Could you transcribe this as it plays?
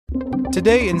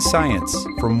Today in Science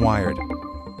from Wired.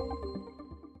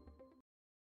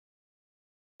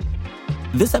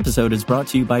 This episode is brought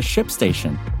to you by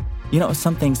ShipStation. You know,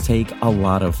 some things take a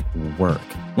lot of work,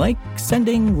 like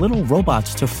sending little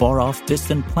robots to far-off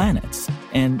distant planets.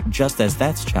 And just as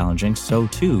that's challenging, so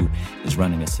too is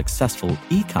running a successful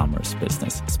e-commerce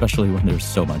business, especially when there's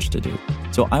so much to do.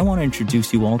 So I want to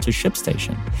introduce you all to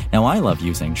ShipStation. Now, I love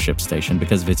using ShipStation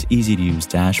because of its easy-to-use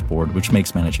dashboard, which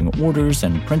makes managing orders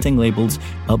and printing labels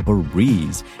a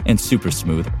breeze and super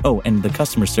smooth. Oh, and the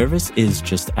customer service is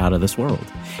just out of this world.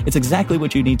 It's exactly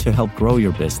what you need to help grow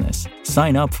your business.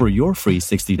 Sign up for your free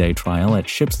 60-day trial at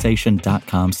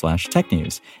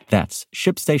shipstation.com/technews. That's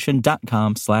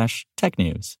shipstation.com/technews.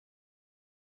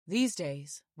 These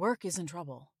days, work is in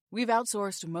trouble. We've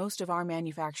outsourced most of our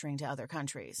manufacturing to other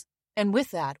countries. And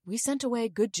with that, we sent away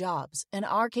good jobs and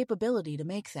our capability to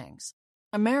make things.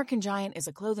 American Giant is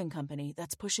a clothing company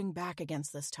that's pushing back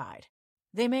against this tide.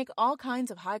 They make all kinds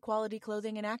of high-quality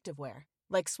clothing and activewear,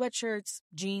 like sweatshirts,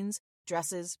 jeans,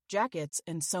 dresses, jackets,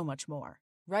 and so much more,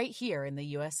 right here in the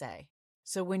USA.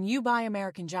 So when you buy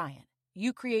American Giant,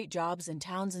 you create jobs in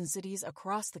towns and cities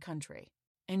across the country.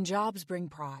 And jobs bring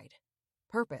pride,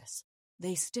 purpose.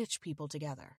 They stitch people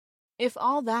together. If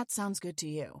all that sounds good to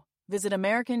you, visit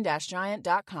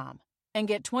American-Giant.com and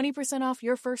get 20% off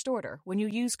your first order when you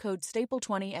use code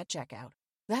STAPLE20 at checkout.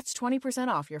 That's 20%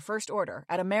 off your first order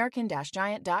at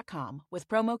American-Giant.com with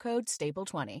promo code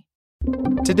STAPLE20.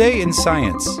 Today in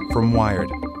Science from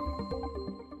Wired.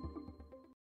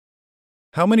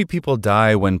 How many people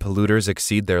die when polluters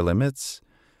exceed their limits?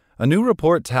 A new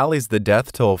report tallies the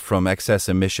death toll from excess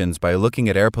emissions by looking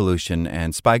at air pollution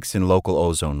and spikes in local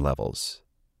ozone levels.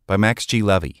 By Max G.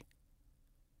 Levy.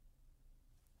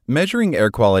 Measuring air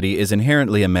quality is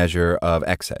inherently a measure of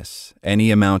excess.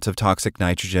 Any amount of toxic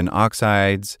nitrogen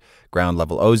oxides,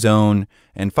 ground-level ozone,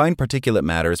 and fine particulate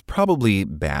matter is probably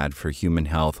bad for human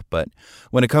health, but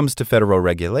when it comes to federal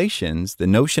regulations, the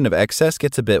notion of excess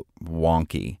gets a bit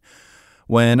wonky.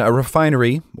 When a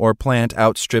refinery or plant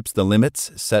outstrips the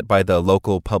limits set by the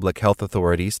local public health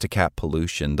authorities to cap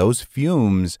pollution, those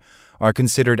fumes are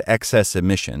considered excess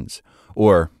emissions,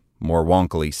 or, more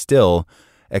wonkily still,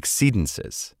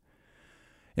 exceedances.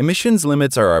 Emissions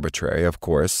limits are arbitrary, of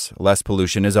course. Less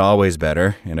pollution is always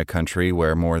better in a country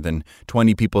where more than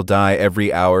 20 people die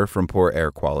every hour from poor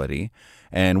air quality,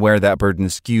 and where that burden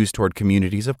skews toward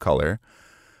communities of color.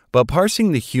 But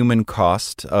parsing the human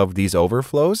cost of these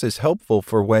overflows is helpful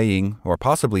for weighing or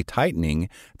possibly tightening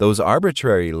those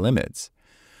arbitrary limits.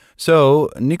 So,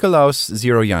 Nikolaos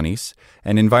Ziroyannis,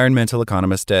 an environmental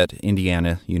economist at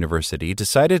Indiana University,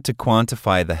 decided to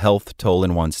quantify the health toll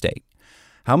in one state.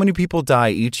 How many people die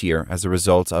each year as a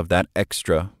result of that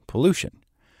extra pollution?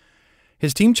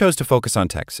 His team chose to focus on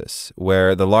Texas,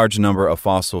 where the large number of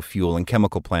fossil fuel and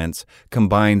chemical plants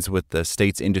combines with the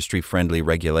state's industry-friendly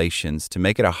regulations to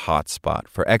make it a hot spot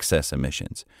for excess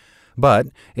emissions. But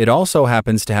it also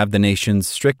happens to have the nation's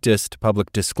strictest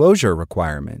public disclosure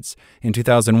requirements. In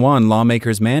 2001,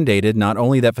 lawmakers mandated not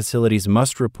only that facilities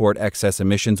must report excess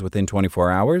emissions within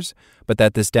 24 hours, but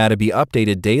that this data be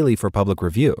updated daily for public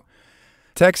review.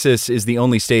 Texas is the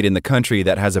only state in the country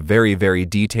that has a very, very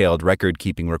detailed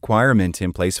record-keeping requirement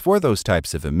in place for those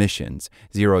types of emissions,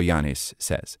 Ziroyannis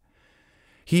says.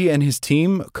 He and his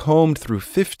team combed through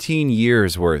 15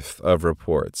 years' worth of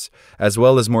reports, as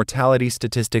well as mortality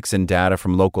statistics and data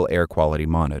from local air quality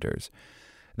monitors.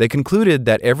 They concluded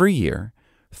that every year,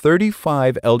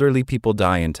 35 elderly people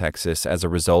die in Texas as a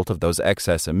result of those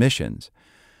excess emissions.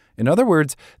 In other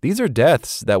words, these are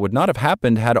deaths that would not have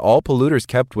happened had all polluters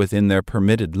kept within their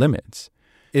permitted limits.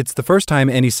 It's the first time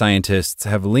any scientists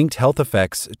have linked health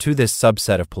effects to this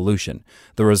subset of pollution.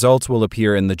 The results will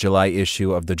appear in the July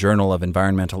issue of the Journal of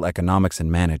Environmental Economics and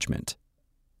Management.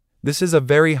 This is a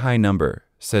very high number,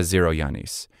 says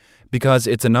Ziroyannis, because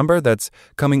it's a number that's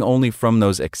coming only from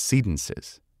those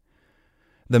exceedances.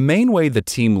 The main way the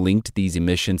team linked these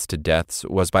emissions to deaths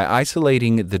was by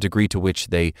isolating the degree to which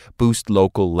they boost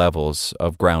local levels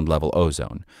of ground-level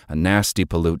ozone, a nasty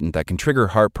pollutant that can trigger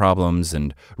heart problems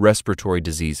and respiratory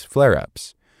disease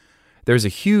flare-ups. There's a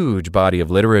huge body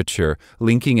of literature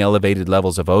linking elevated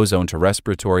levels of ozone to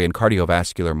respiratory and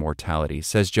cardiovascular mortality,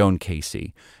 says Joan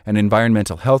Casey, an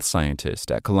environmental health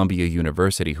scientist at Columbia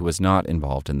University who was not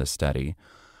involved in the study.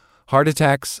 Heart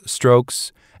attacks,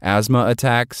 strokes, asthma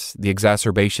attacks, the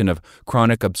exacerbation of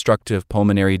chronic obstructive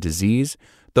pulmonary disease,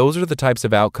 those are the types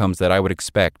of outcomes that I would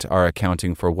expect are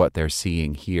accounting for what they're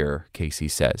seeing here, Casey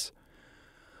says.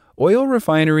 Oil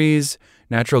refineries,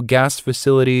 natural gas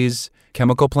facilities,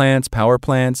 Chemical plants, power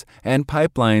plants, and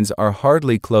pipelines are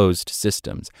hardly closed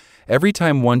systems. Every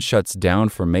time one shuts down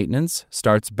for maintenance,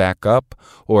 starts back up,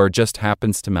 or just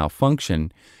happens to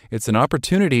malfunction, it's an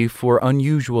opportunity for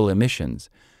unusual emissions.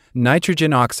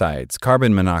 Nitrogen oxides,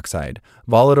 carbon monoxide,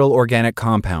 volatile organic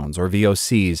compounds, or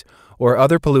VOCs, or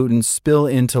other pollutants spill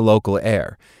into local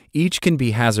air. Each can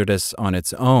be hazardous on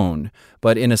its own,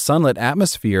 but in a sunlit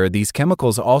atmosphere, these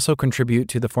chemicals also contribute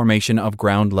to the formation of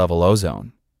ground-level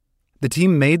ozone. The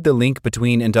team made the link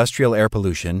between industrial air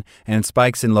pollution and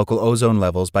spikes in local ozone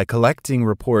levels by collecting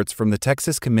reports from the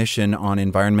Texas Commission on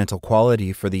Environmental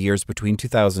Quality for the years between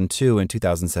 2002 and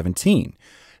 2017.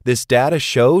 This data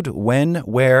showed when,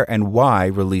 where, and why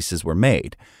releases were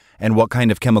made, and what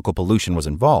kind of chemical pollution was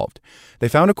involved. They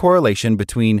found a correlation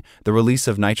between the release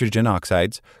of nitrogen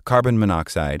oxides, carbon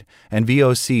monoxide, and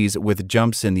VOCs with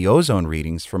jumps in the ozone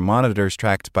readings from monitors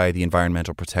tracked by the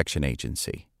Environmental Protection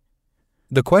Agency.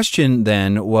 The question,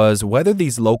 then, was whether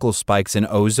these local spikes in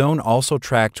ozone also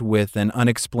tracked with an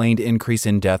unexplained increase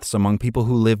in deaths among people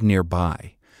who live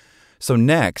nearby. So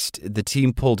next, the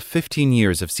team pulled 15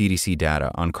 years of CDC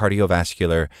data on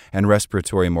cardiovascular and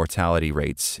respiratory mortality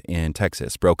rates in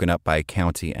Texas, broken up by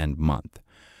county and month.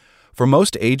 For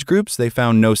most age groups, they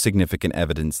found no significant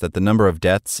evidence that the number of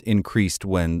deaths increased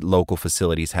when local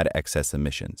facilities had excess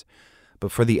emissions.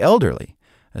 But for the elderly,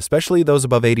 especially those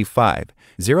above 85,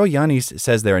 Zero Yanis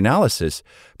says their analysis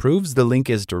proves the link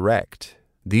is direct.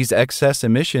 These excess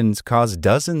emissions cause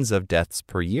dozens of deaths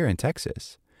per year in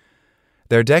Texas.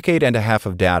 Their decade and a half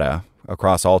of data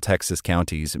across all Texas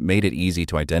counties made it easy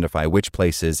to identify which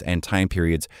places and time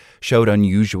periods showed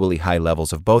unusually high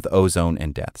levels of both ozone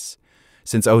and deaths.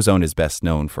 Since ozone is best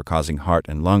known for causing heart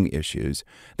and lung issues,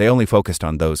 they only focused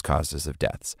on those causes of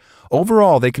deaths.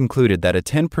 Overall, they concluded that a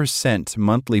 10%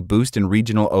 monthly boost in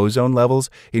regional ozone levels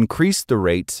increased the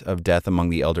rate of death among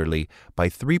the elderly by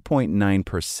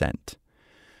 3.9%.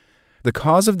 The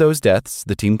cause of those deaths,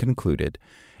 the team concluded,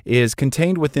 is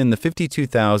contained within the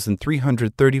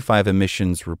 52,335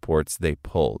 emissions reports they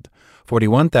pulled,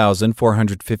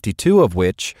 41,452 of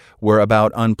which were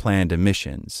about unplanned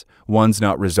emissions, ones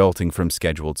not resulting from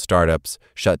scheduled startups,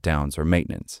 shutdowns, or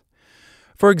maintenance.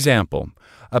 For example,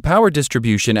 a power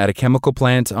distribution at a chemical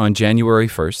plant on January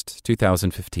 1st,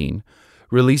 2015,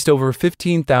 released over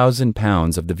 15,000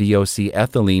 pounds of the VOC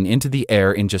ethylene into the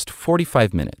air in just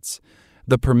 45 minutes.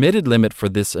 The permitted limit for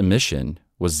this emission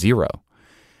was 0.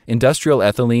 Industrial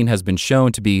ethylene has been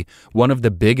shown to be one of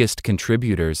the biggest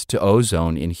contributors to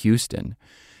ozone in Houston.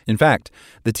 In fact,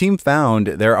 the team found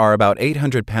there are about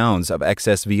 800 pounds of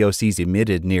excess VOCs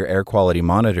emitted near air quality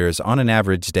monitors on an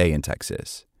average day in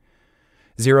Texas.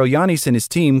 Zero Yanis and his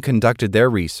team conducted their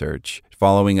research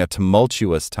following a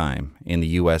tumultuous time in the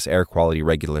U.S. air quality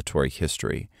regulatory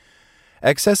history.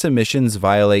 Excess emissions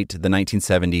violate the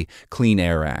 1970 Clean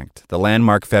Air Act, the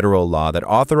landmark federal law that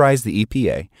authorized the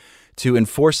EPA to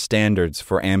enforce standards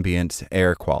for ambient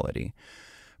air quality.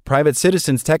 Private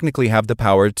citizens technically have the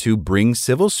power to bring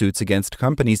civil suits against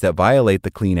companies that violate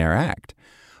the Clean Air Act,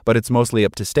 but it's mostly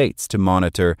up to states to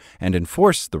monitor and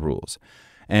enforce the rules.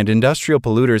 And industrial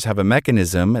polluters have a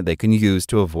mechanism they can use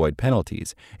to avoid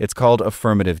penalties. It's called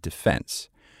affirmative defense.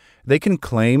 They can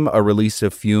claim a release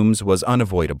of fumes was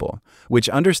unavoidable, which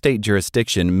under state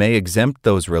jurisdiction may exempt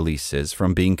those releases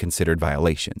from being considered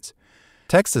violations.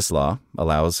 Texas law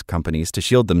allows companies to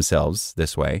shield themselves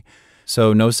this way,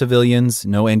 so no civilians,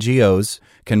 no NGOs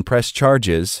can press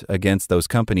charges against those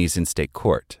companies in state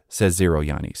court, says Zero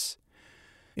Yanis.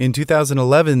 In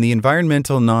 2011, the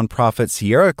environmental nonprofit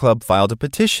Sierra Club filed a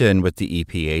petition with the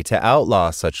EPA to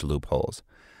outlaw such loopholes.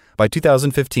 By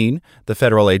 2015, the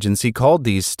federal agency called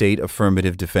these state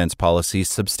affirmative defense policies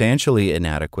substantially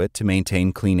inadequate to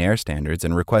maintain clean air standards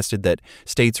and requested that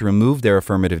states remove their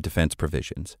affirmative defense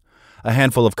provisions. A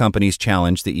handful of companies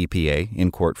challenged the EPA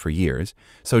in court for years,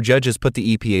 so judges put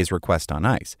the EPA's request on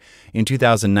ice. In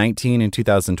 2019 and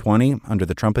 2020, under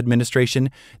the Trump administration,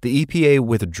 the EPA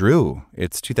withdrew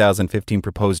its 2015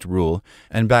 proposed rule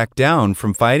and backed down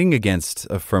from fighting against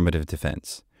affirmative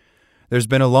defense. There's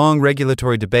been a long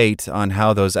regulatory debate on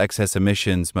how those excess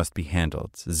emissions must be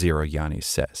handled, Zero Yanis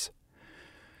says.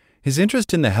 His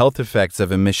interest in the health effects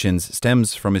of emissions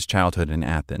stems from his childhood in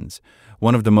Athens,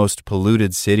 one of the most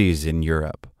polluted cities in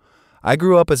Europe. I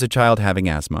grew up as a child having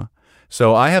asthma,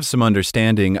 so I have some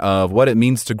understanding of what it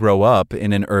means to grow up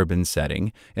in an urban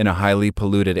setting, in a highly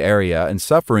polluted area, and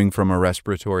suffering from a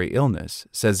respiratory illness,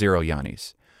 says Zero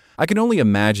Yanis. I can only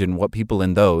imagine what people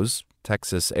in those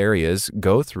Texas areas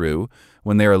go through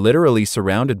when they are literally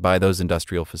surrounded by those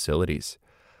industrial facilities.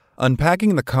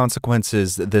 Unpacking the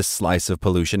consequences this slice of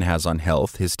pollution has on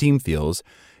health, his team feels,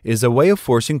 is a way of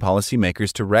forcing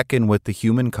policymakers to reckon with the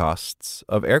human costs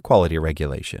of air quality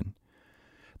regulation.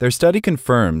 Their study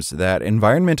confirms that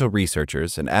environmental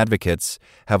researchers and advocates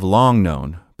have long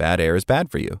known bad air is bad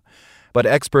for you. But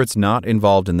experts not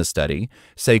involved in the study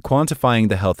say quantifying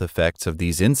the health effects of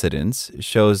these incidents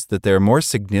shows that they're more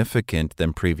significant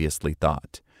than previously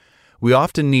thought. We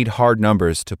often need hard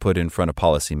numbers to put in front of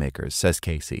policymakers, says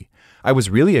Casey. I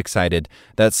was really excited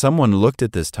that someone looked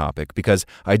at this topic because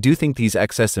I do think these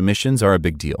excess emissions are a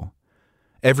big deal.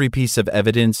 Every piece of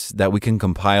evidence that we can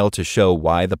compile to show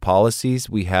why the policies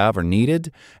we have are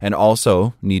needed and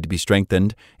also need to be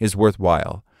strengthened is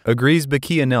worthwhile, agrees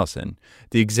Bakia Nelson,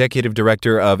 the executive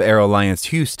director of Air Alliance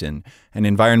Houston, an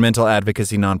environmental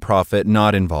advocacy nonprofit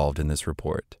not involved in this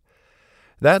report.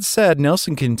 That said,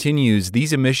 Nelson continues,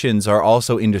 these emissions are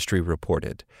also industry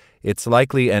reported. It's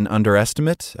likely an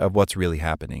underestimate of what's really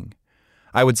happening.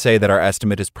 I would say that our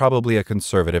estimate is probably a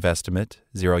conservative estimate,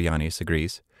 Ziroyanis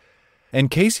agrees. And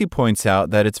Casey points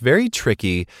out that it's very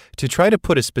tricky to try to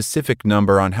put a specific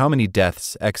number on how many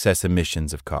deaths excess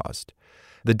emissions have caused.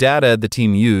 The data the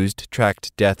team used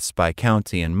tracked deaths by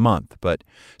county and month, but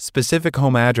specific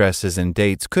home addresses and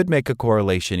dates could make a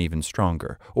correlation even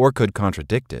stronger, or could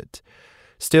contradict it.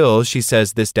 Still, she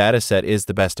says this data set is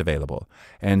the best available,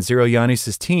 and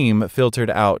Ziroyanis' team filtered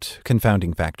out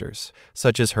confounding factors,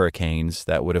 such as hurricanes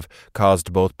that would have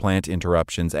caused both plant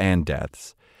interruptions and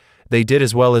deaths. They did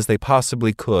as well as they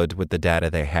possibly could with the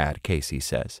data they had, Casey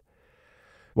says.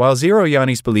 While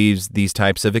Ziroyanis believes these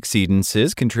types of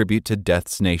exceedances contribute to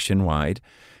deaths nationwide,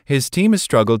 his team has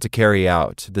struggled to carry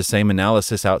out the same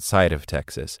analysis outside of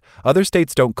Texas. Other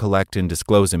states don't collect and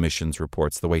disclose emissions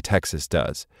reports the way Texas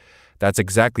does. That's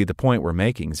exactly the point we're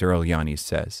making, Ziroyanis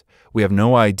says. We have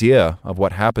no idea of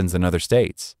what happens in other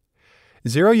states.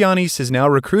 Ziroyanis is now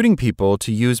recruiting people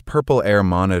to use purple air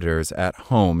monitors at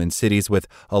home in cities with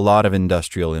a lot of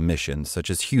industrial emissions, such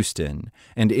as Houston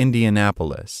and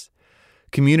Indianapolis.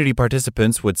 Community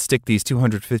participants would stick these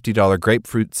 $250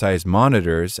 grapefruit-sized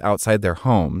monitors outside their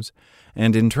homes,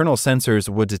 and internal sensors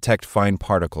would detect fine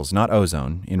particles, not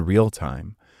ozone, in real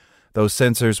time. Those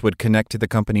sensors would connect to the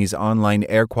company's online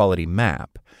air quality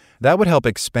map. That would help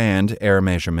expand air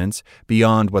measurements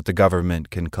beyond what the government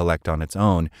can collect on its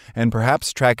own, and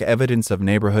perhaps track evidence of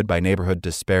neighborhood-by-neighborhood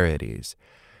disparities.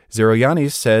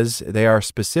 Ziroyanis says they are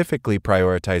specifically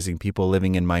prioritizing people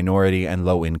living in minority and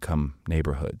low-income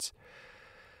neighborhoods.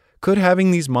 Could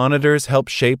having these monitors help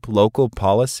shape local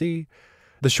policy?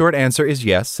 The short answer is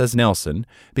yes, says Nelson,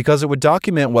 because it would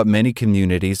document what many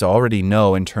communities already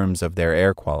know in terms of their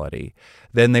air quality.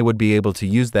 Then they would be able to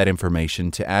use that information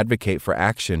to advocate for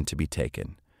action to be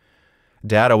taken.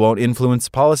 Data won't influence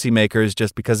policymakers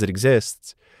just because it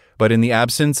exists. But in the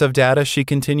absence of data, she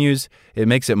continues, it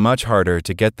makes it much harder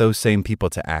to get those same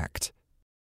people to act.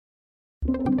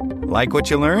 Like what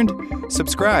you learned?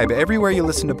 Subscribe everywhere you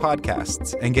listen to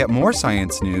podcasts and get more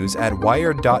science news at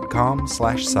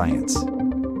wired.com/science.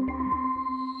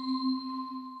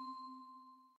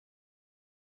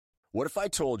 What if I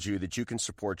told you that you can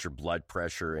support your blood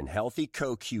pressure and healthy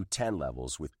CoQ10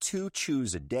 levels with 2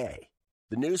 chews a day?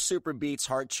 The new Super Beats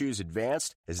Heart Chews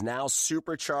Advanced is now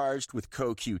supercharged with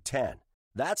CoQ10.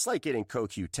 That's like getting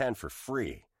CoQ10 for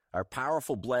free. Our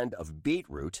powerful blend of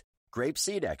beetroot,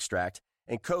 grapeseed extract,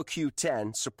 and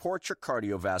CoQ10 supports your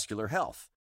cardiovascular health.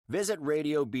 Visit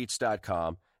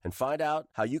radiobeats.com and find out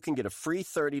how you can get a free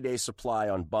 30-day supply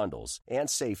on bundles and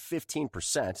save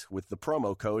 15% with the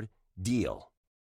promo code DEAL.